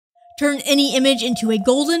Turn any image into a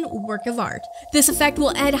golden work of art. This effect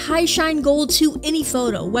will add high shine gold to any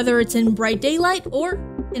photo, whether it's in bright daylight or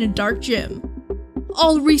in a dark gym.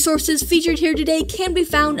 All resources featured here today can be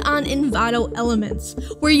found on Envato Elements,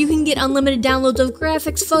 where you can get unlimited downloads of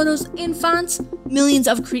graphics, photos, and fonts, millions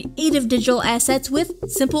of creative digital assets with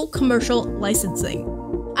simple commercial licensing.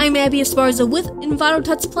 I'm Abby Esparza with Envato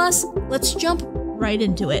Tuts Plus. Let's jump right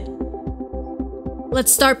into it.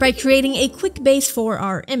 Let's start by creating a quick base for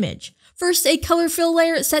our image. First, a color fill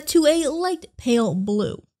layer set to a light pale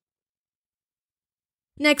blue.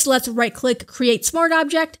 Next, let's right-click Create Smart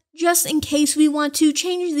Object, just in case we want to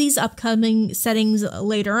change these upcoming settings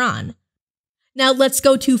later on. Now let's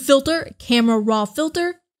go to Filter, Camera Raw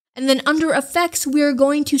Filter, and then under Effects, we are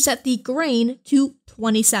going to set the grain to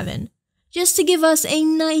 27, just to give us a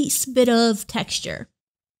nice bit of texture.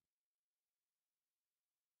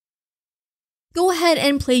 Go ahead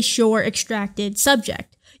and place your extracted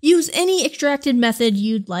subject. Use any extracted method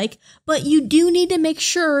you'd like, but you do need to make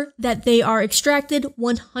sure that they are extracted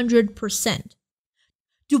 100%.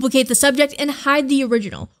 Duplicate the subject and hide the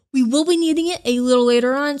original. We will be needing it a little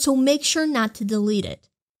later on, so make sure not to delete it.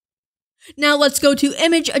 Now let's go to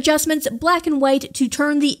Image Adjustments, Black and White, to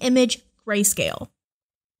turn the image grayscale.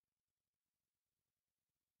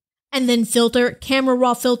 And then Filter, Camera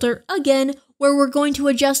Raw Filter again, where we're going to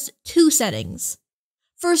adjust two settings.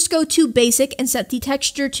 First, go to Basic and set the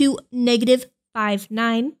texture to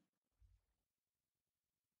 -59.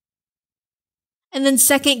 And then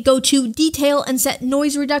second, go to Detail and set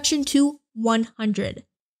Noise Reduction to 100.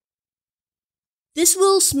 This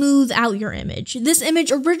will smooth out your image. This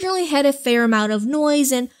image originally had a fair amount of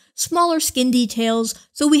noise and smaller skin details,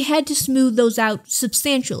 so we had to smooth those out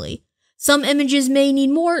substantially. Some images may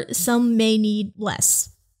need more, some may need less.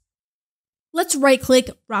 Let's right-click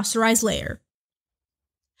Rasterize Layer.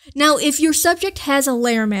 Now, if your subject has a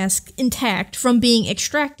layer mask intact from being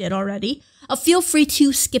extracted already, feel free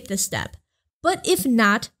to skip this step. But if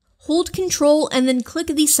not, hold Ctrl and then click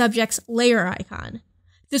the subject's layer icon.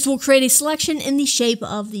 This will create a selection in the shape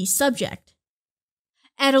of the subject.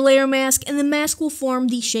 Add a layer mask and the mask will form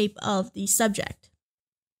the shape of the subject.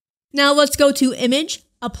 Now let's go to Image,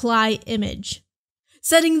 Apply Image.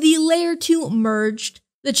 Setting the layer to Merged,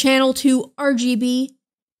 the channel to RGB,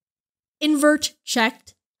 Invert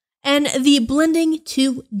checked, and the blending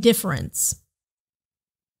to Difference.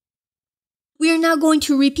 We are now going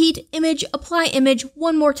to repeat Image, Apply Image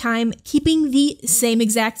one more time, keeping the same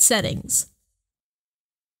exact settings.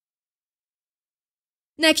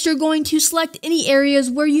 Next, you're going to select any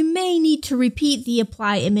areas where you may need to repeat the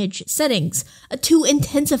Apply Image settings to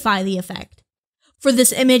intensify the effect. For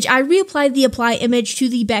this image, I reapplied the Apply Image to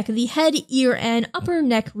the back of the head, ear, and upper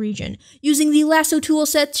neck region, using the lasso tool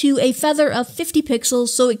set to a feather of 50 pixels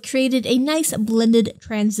so it created a nice blended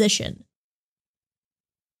transition.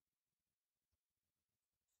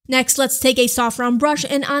 Next, let's take a soft round brush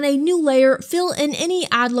and on a new layer, fill in any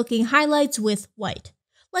odd looking highlights with white,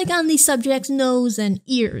 like on the subject's nose and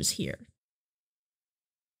ears here.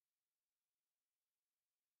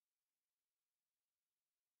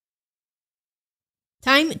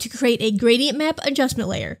 Time to create a gradient map adjustment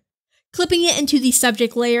layer, clipping it into the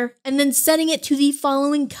subject layer and then setting it to the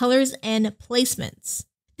following colors and placements.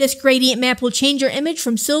 This gradient map will change your image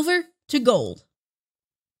from silver to gold.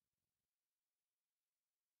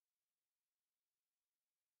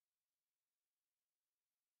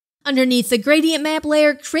 Underneath the gradient map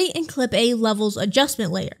layer, create and clip a levels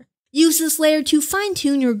adjustment layer. Use this layer to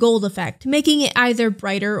fine-tune your gold effect, making it either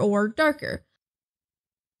brighter or darker.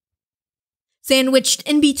 Sandwiched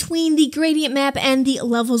in between the gradient map and the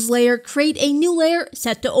levels layer, create a new layer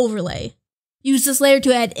set to overlay. Use this layer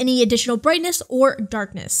to add any additional brightness or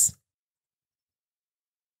darkness.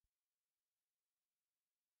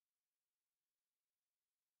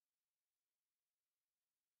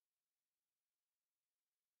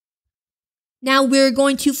 Now we're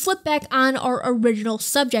going to flip back on our original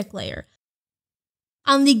subject layer.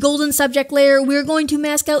 On the golden subject layer, we're going to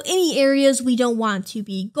mask out any areas we don't want to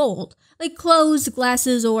be gold, like clothes,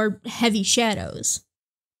 glasses, or heavy shadows.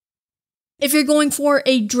 If you're going for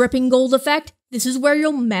a dripping gold effect, this is where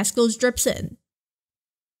you'll mask those drips in.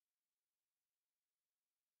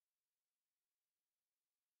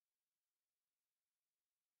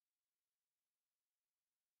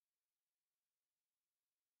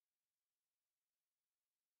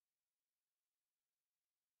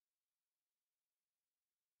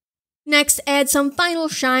 Next, add some final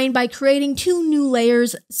shine by creating 2 new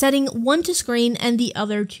layers, setting one to screen and the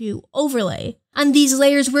other to overlay. On these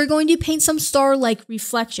layers, we're going to paint some star-like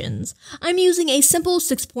reflections. I'm using a simple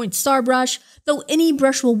 6-point star brush, though any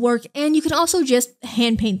brush will work, and you can also just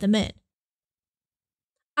hand paint them in.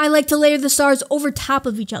 I like to layer the stars over top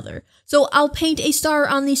of each other, so I'll paint a star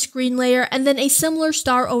on the screen layer and then a similar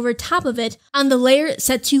star over top of it on the layer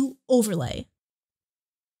set to overlay.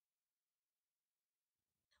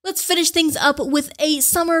 Let's finish things up with a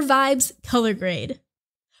Summer Vibes color grade.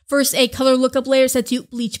 First, a color lookup layer set to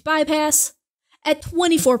Bleach Bypass at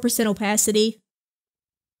 24% opacity.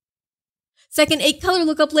 Second, a color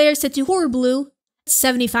lookup layer set to Horror Blue at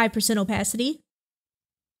 75% opacity.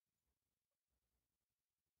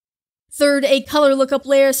 Third, a color lookup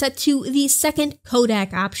layer set to the second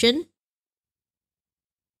Kodak option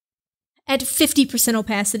at 50%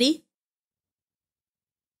 opacity.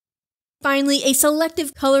 Finally, a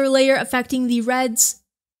selective color layer affecting the reds,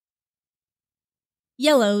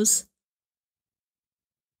 yellows,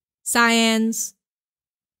 cyans,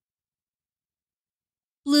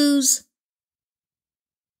 blues,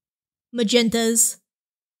 magentas,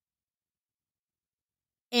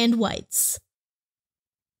 and whites.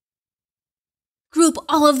 Group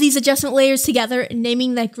all of these adjustment layers together,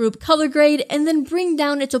 naming that group color grade, and then bring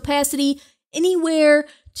down its opacity anywhere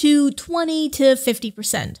to 20 to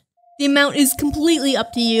 50%. The amount is completely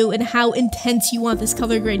up to you and how intense you want this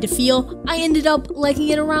color grade to feel. I ended up liking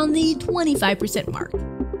it around the 25% mark.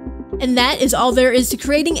 And that is all there is to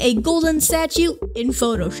creating a golden statue in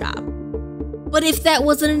Photoshop. But if that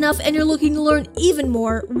wasn't enough and you're looking to learn even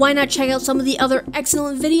more, why not check out some of the other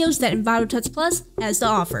excellent videos that Envato Tuts Plus has to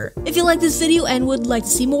offer. If you like this video and would like to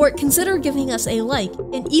see more, consider giving us a like,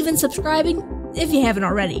 and even subscribing if you haven't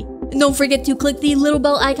already. And don't forget to click the little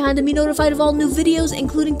bell icon to be notified of all new videos,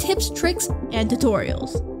 including tips, tricks, and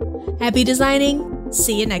tutorials. Happy designing,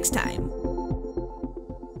 see you next time.